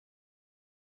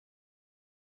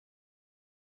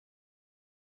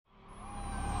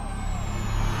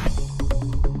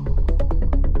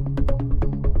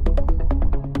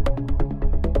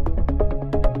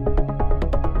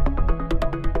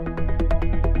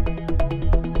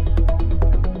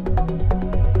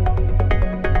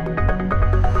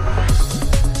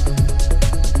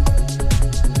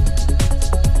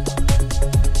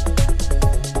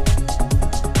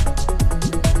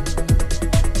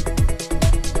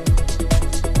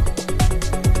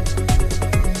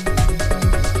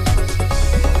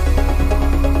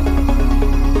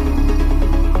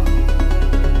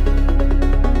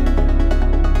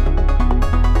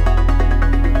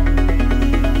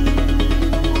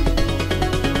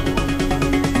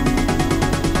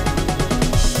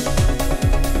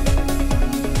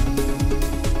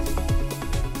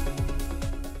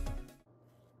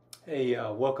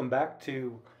Welcome back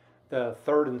to the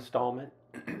third installment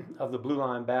of the Blue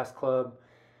Line Bass Club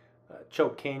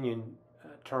Choke Canyon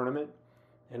tournament.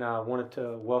 And I wanted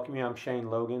to welcome you. I'm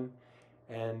Shane Logan,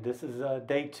 and this is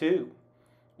day two.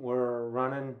 We're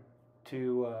running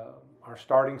to our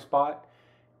starting spot.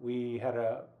 We had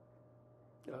a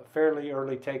fairly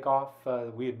early takeoff.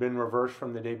 We had been reversed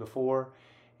from the day before,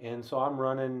 and so I'm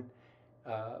running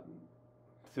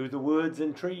through the woods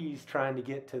and trees trying to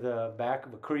get to the back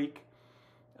of a creek.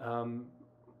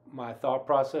 My thought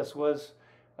process was,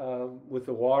 with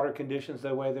the water conditions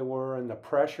the way they were and the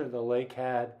pressure the lake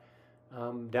had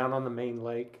down on the main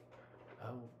lake,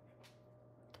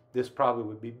 this probably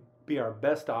would be our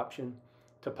best option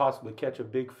to possibly catch a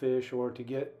big fish or to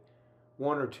get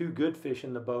one or two good fish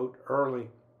in the boat early.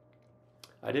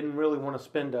 I didn't really want to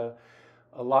spend a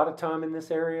lot of time in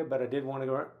this area, but I did want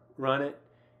to run it,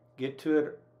 get to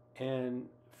it, and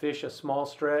fish a small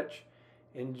stretch.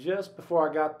 And just before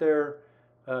I got there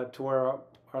to where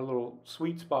our little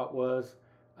sweet spot was,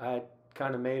 I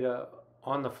kind of made a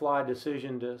on-the-fly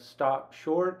decision to stop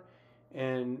short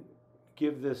and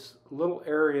give this little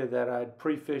area that I'd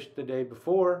pre-fished the day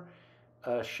before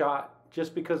a shot,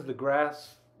 just because the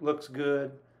grass looks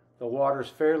good, the water's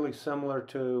fairly similar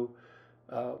to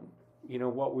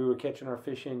what we were catching our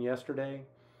fish in yesterday,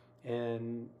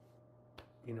 and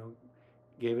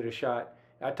gave it a shot.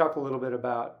 I talked a little bit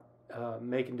about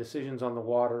making decisions on the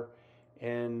water,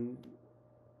 and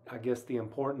I guess the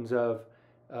importance of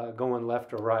going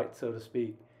left or right, so to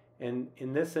speak. And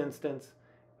in this instance,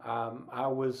 I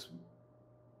was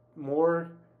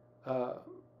more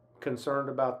concerned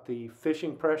about the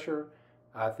fishing pressure.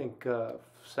 I think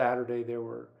Saturday there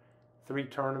were 3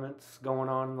 tournaments going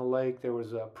on in the lake. There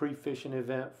was a pre-fishing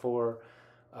event for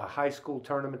a high school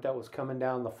tournament that was coming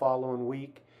down the following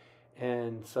week.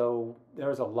 And so there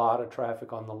was a lot of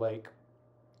traffic on the lake.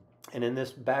 And in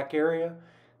this back area,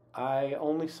 I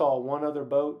only saw one other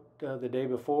boat the day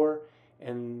before,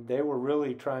 and they were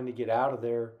really trying to get out of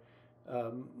there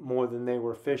more than they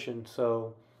were fishing.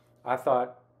 So I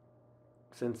thought,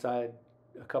 since I had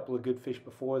a couple of good fish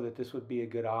before, that this would be a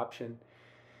good option.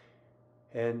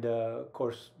 And of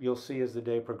course, you'll see as the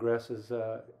day progresses,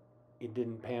 it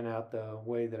didn't pan out the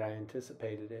way that I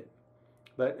anticipated it.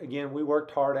 But again, we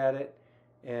worked hard at it,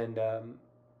 and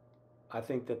I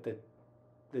think that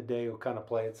the day will kind of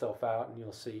play itself out, and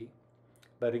you'll see.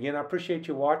 But again, I appreciate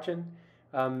you watching.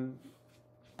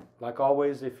 Like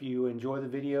always, if you enjoy the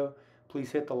video,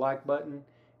 please hit the like button.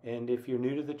 And if you're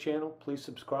new to the channel, please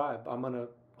subscribe. I'm going to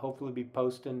hopefully be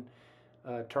posting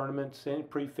tournaments and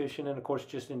pre-fishing, and of course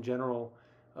just in general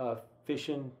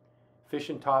fishing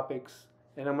topics.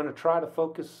 And I'm going to try to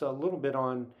focus a little bit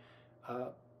on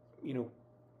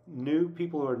new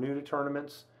people who are new to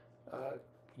tournaments,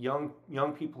 young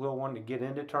people who want to get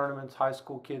into tournaments, high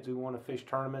school kids who want to fish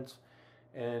tournaments,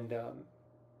 and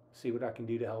see what I can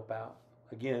do to help out.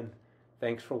 Again,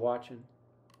 thanks for watching.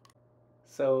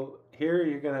 So here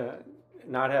you're going to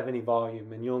not have any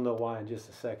volume, and you'll know why in just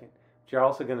a second. But you're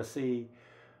also going to see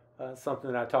something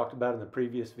that I talked about in the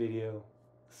previous video,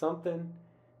 something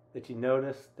that you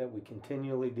notice that we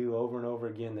continually do over and over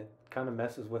again that kind of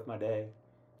messes with my day.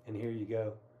 And here you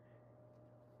go.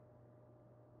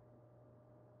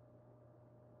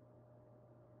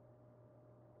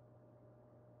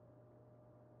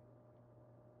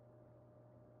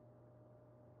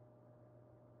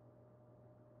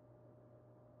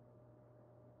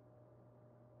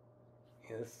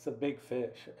 This is a big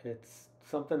fish. It's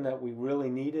something that we really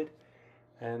needed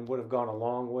and would have gone a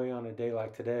long way on a day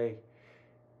like today.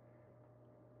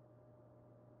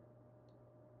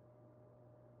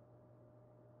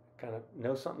 Kind of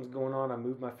know something's going on. I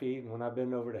move my feet, and when I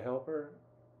bend over to help her,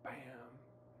 bam,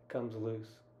 it comes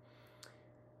loose.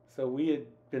 So we had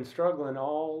been struggling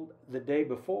all the day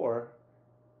before,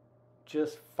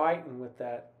 just fighting with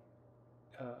that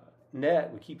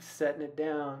net. We keep setting it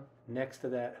down next to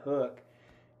that hook,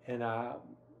 and I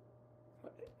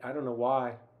don't know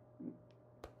why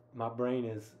my brain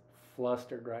is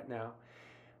flustered right now.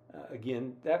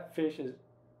 Again, that fish is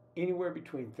anywhere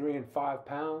between 3 and 5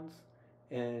 pounds,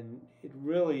 and it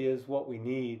really is what we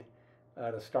need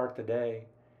to start the day.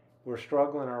 We're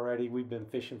struggling already. We've been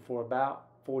fishing for about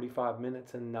 45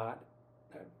 minutes and not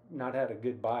had a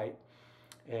good bite,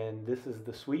 and this is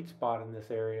the sweet spot in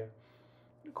this area.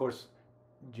 Of course,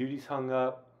 Judy's hung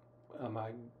up.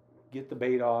 I get the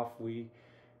bait off. We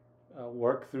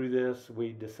work through this.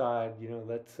 We decide,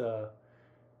 let's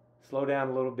slow down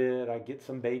a little bit. I get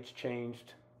some baits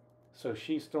changed. So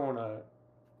she's throwing a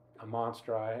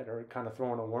monster. I had her kind of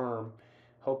throwing a worm,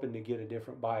 hoping to get a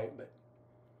different bite. But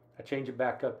I change it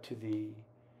back up to the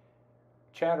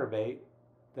chatterbait,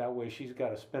 That way she's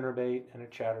got a spinnerbait and a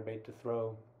chatterbait to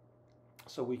throw,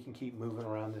 so we can keep moving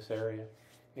around this area.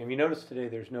 And if you notice today,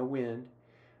 there's no wind.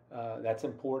 That's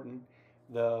important.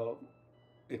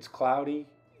 It's cloudy,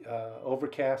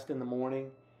 overcast in the morning,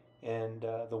 and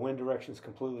the wind direction is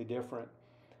completely different.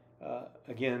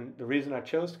 Again, the reason I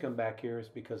chose to come back here is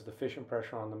because the fishing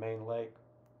pressure on the main lake.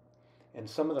 And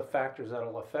some of the factors that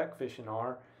will affect fishing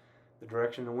are the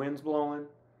direction the wind's blowing,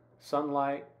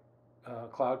 sunlight,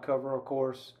 cloud cover, of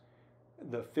course,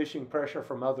 the fishing pressure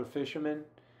from other fishermen.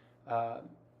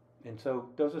 And so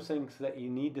those are things that you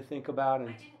need to think about,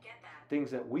 and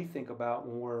things that we think about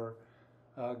when we're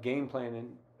game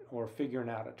planning or figuring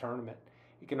out a tournament.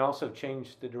 It can also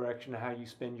change the direction of how you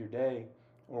spend your day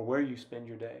or where you spend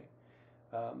your day.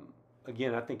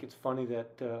 Again, I think it's funny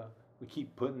that we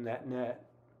keep putting that net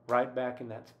right back in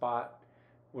that spot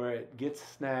where it gets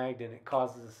snagged, and it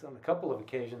causes us on a couple of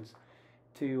occasions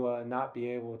to not be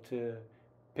able to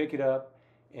pick it up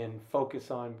and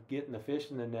focus on getting the fish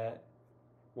in the net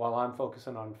while I'm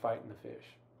focusing on fighting the fish.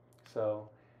 So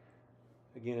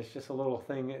again, it's just a little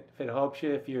thing. If it helps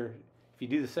you, if you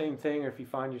do the same thing, or if you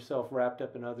find yourself wrapped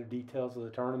up in other details of the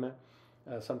tournament,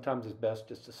 sometimes it's best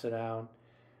just to sit down,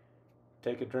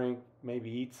 take a drink, maybe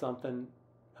eat something,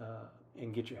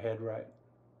 and get your head right.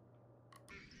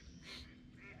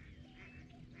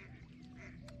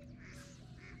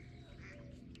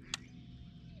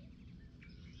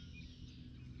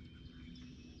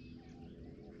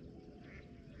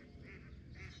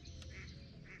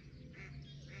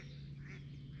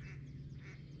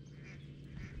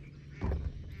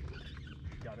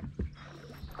 Got him.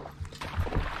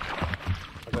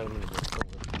 I got him in the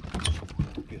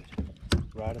boat. Good.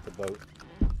 Right at the boat.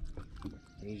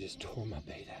 And he just tore my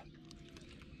bait out.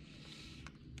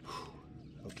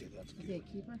 Whew. Okay, that's good. Is he a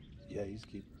keeper? Yeah, he's a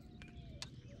keeper.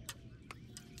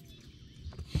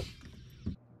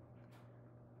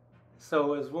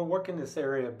 So as we're working this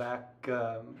area back,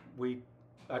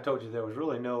 I told you there was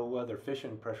really no other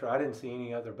fishing pressure. I didn't see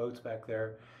any other boats back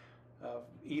there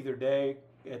either day.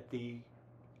 At the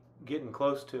getting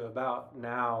close to about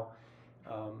now,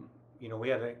 we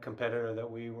had a competitor that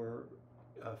we were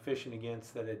fishing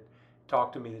against that had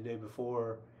talked to me the day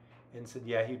before and said,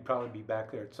 yeah, he'd probably be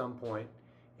back there at some point.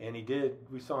 And he did.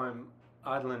 We saw him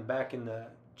idling back in the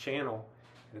channel.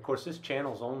 And of course, this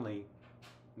channel's only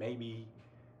maybe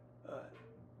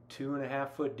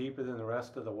 2.5 foot deeper than the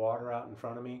rest of the water out in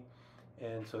front of me.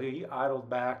 And so he idled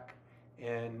back,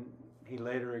 and he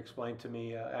later explained to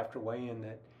me after weighing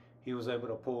that he was able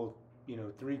to pull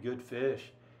 3 good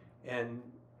fish. And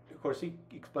of course, he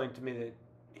explained to me that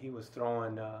he was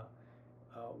throwing a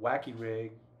wacky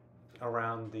rig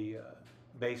around the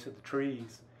base of the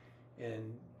trees,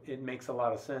 and it makes a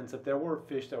lot of sense. If there were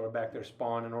fish that were back there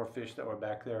spawning, or fish that were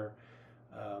back there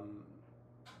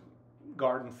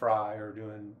garden fry, or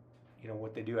doing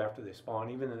what they do after they spawn,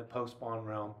 even in the post-spawn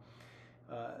realm,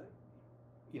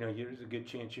 there's a good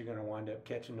chance you're going to wind up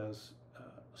catching those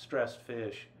stressed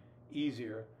fish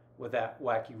easier with that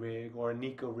wacky rig or a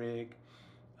Nico rig.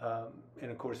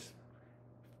 And of course,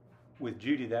 with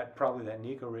Judy, that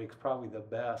Nico rig's probably the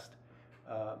best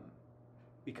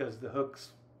because the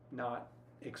hook's not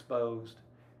exposed,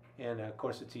 and of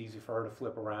course it's easy for her to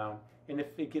flip around. And if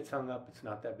it gets hung up, it's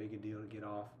not that big a deal to get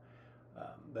off.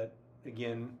 But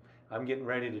again, I'm getting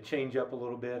ready to change up a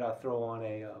little bit. I throw on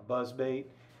a buzz bait,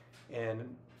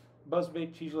 and buzz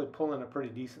bait's usually pulling a pretty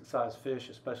decent sized fish,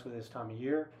 especially this time of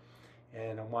year.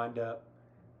 And I wind up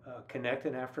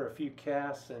connecting after a few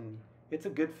casts, and it's a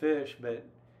good fish, but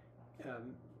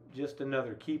just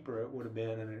another keeper it would have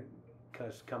been, and it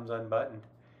comes unbuttoned.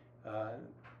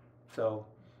 So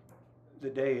the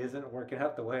day isn't working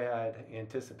out the way I'd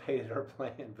anticipated or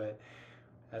planned, but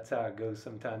that's how it goes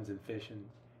sometimes in fishing.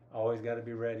 Always got to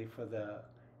be ready for the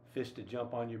fish to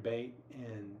jump on your bait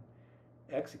and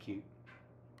execute.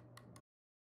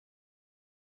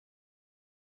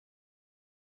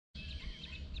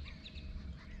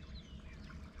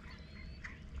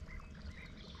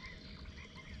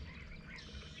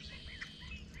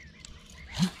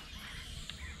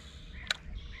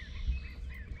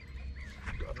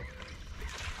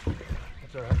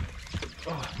 That's all right.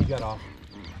 Oh, he got off.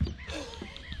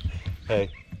 Hey,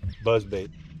 buzz bait.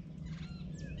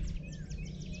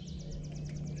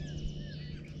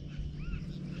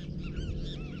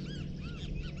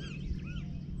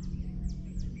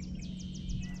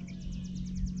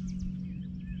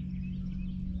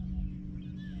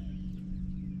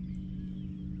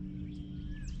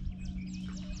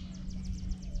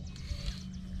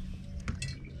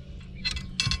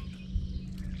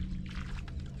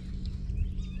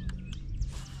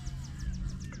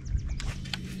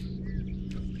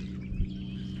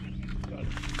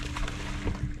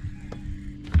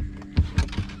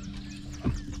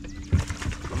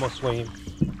 gonna swing him.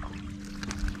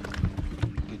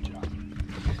 Good job.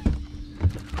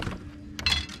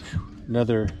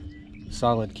 Another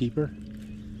solid keeper,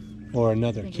 or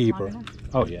another keeper.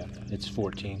 Oh yeah, it's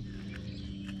 14.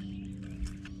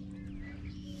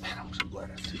 Man, I'm so glad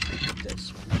I picked up that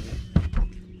swing.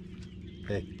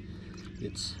 Hey,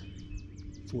 it's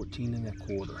 14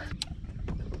 1/4.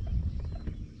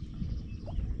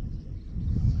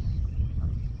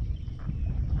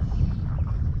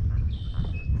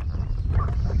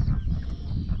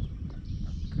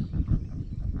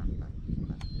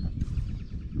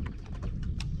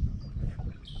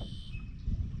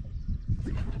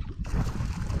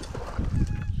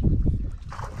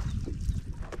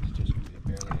 It's just gonna be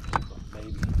barely a keeper,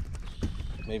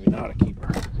 maybe not a keeper.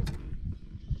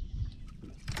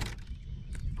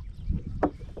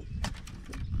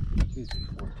 Please be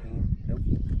 14. Nope.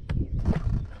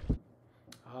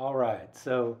 All right,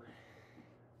 so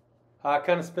I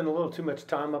kind of spent a little too much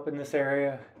time up in this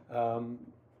area.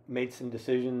 Made some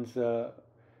decisions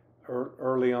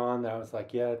early on that I was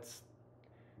like, yeah,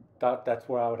 thought that's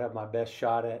where I would have my best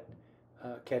shot at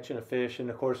catching a fish. And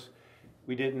of course,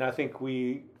 we didn't. I think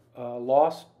we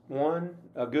lost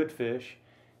a good fish,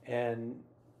 and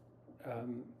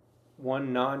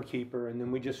one non-keeper, and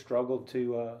then we just struggled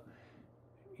to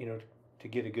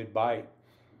get a good bite.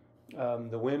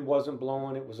 The wind wasn't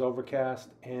blowing; it was overcast,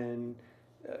 and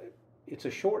it's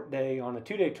a short day on a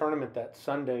 2-day tournament. That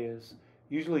Sunday is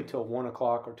usually till 1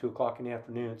 o'clock or 2 o'clock in the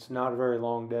afternoon. It's not a very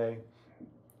long day,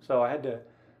 so I had to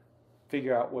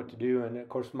figure out what to do. And of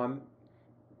course,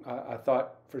 I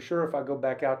thought for sure if I go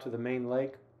back out to the main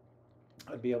lake,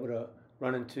 I'd be able to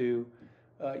run into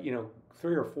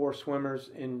 3 or 4 swimmers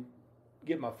and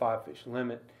get my 5 fish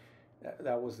limit.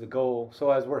 That was the goal.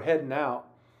 So as we're heading out,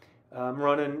 I'm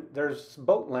running. There's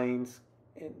boat lanes,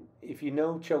 and if you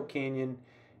know Choke Canyon,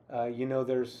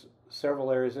 there's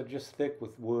several areas that are just thick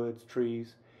with woods,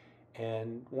 trees.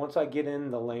 And once I get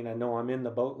in the lane, I know I'm in the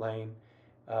boat lane,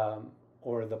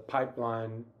 or the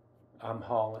pipeline I'm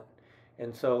hauling.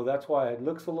 And so that's why it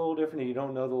looks a little different. If you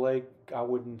don't know the lake, I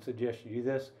wouldn't suggest you do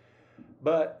this.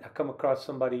 But I come across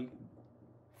somebody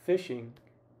fishing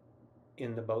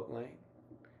in the boat lane.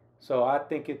 So I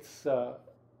think it's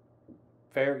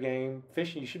fair game.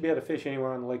 Fishing, you should be able to fish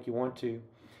anywhere on the lake you want to.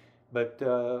 But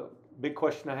big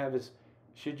question I have is,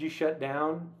 should you shut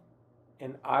down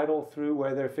and idle through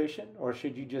where they're fishing, or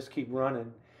should you just keep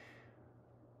running?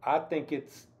 I think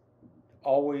it's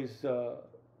always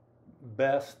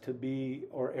best to be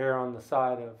or err on the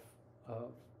side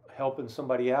of helping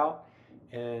somebody out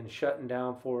and shutting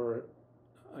down for,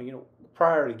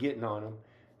 prior to getting on them,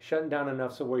 shutting down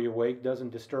enough so where your wake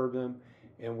doesn't disturb them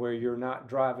and where you're not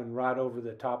driving right over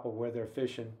the top of where they're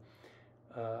fishing.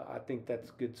 I think that's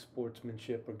good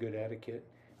sportsmanship or good etiquette.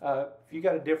 If you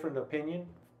got a different opinion,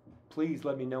 please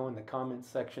let me know in the comments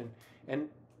section. And,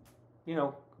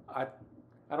 I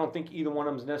don't think either one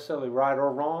of them is necessarily right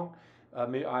or wrong.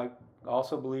 I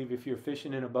also believe if you're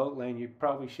fishing in a boat lane, you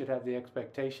probably should have the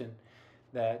expectation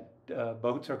that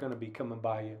boats are going to be coming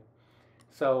by you.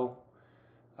 So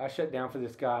I shut down for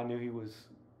this guy. I knew he was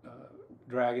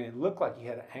dragging. It looked like he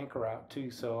had an anchor out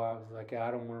too, so I was like,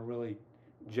 I don't want to really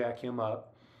jack him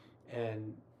up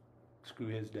and screw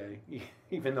his day,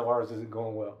 even though ours isn't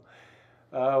going well.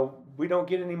 We don't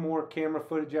get any more camera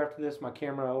footage after this. My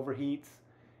camera overheats,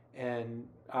 and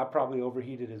I probably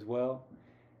overheated as well.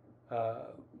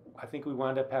 I think we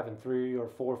wound up having 3 or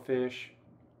 4 fish,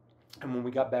 and when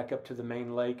we got back up to the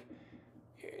main lake,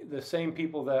 the same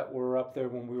people that were up there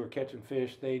when we were catching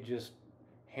fish, they just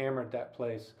hammered that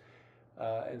place.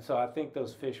 And so I think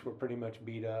those fish were pretty much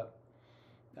beat up.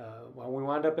 Well, we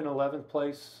wound up in 11th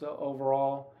place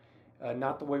overall,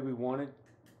 not the way we wanted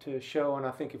to show. And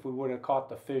I think if we would have caught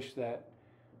the fish that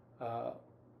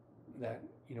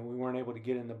we weren't able to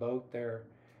get in the boat,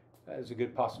 there's a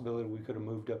good possibility we could have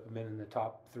moved up and been in the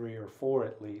top 3 or 4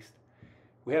 at least.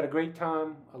 We had a great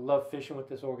time. I love fishing with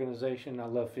this organization. I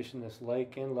love fishing this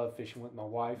lake and love fishing with my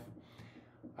wife.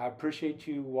 I appreciate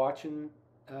you watching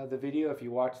the video. If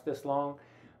you watch this long,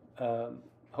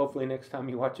 hopefully next time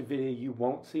you watch a video, you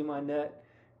won't see my net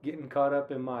getting caught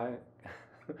up in my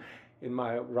in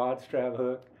my rod strap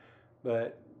hook.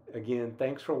 But again,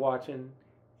 thanks for watching.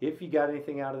 If you got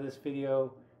anything out of this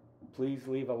video, please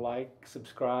leave a like,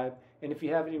 subscribe, and if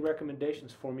you have any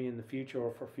recommendations for me in the future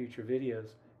or for future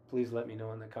videos, please let me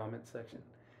know in the comment section.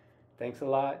 Thanks a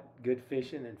lot. Good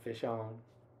fishing, and fish on.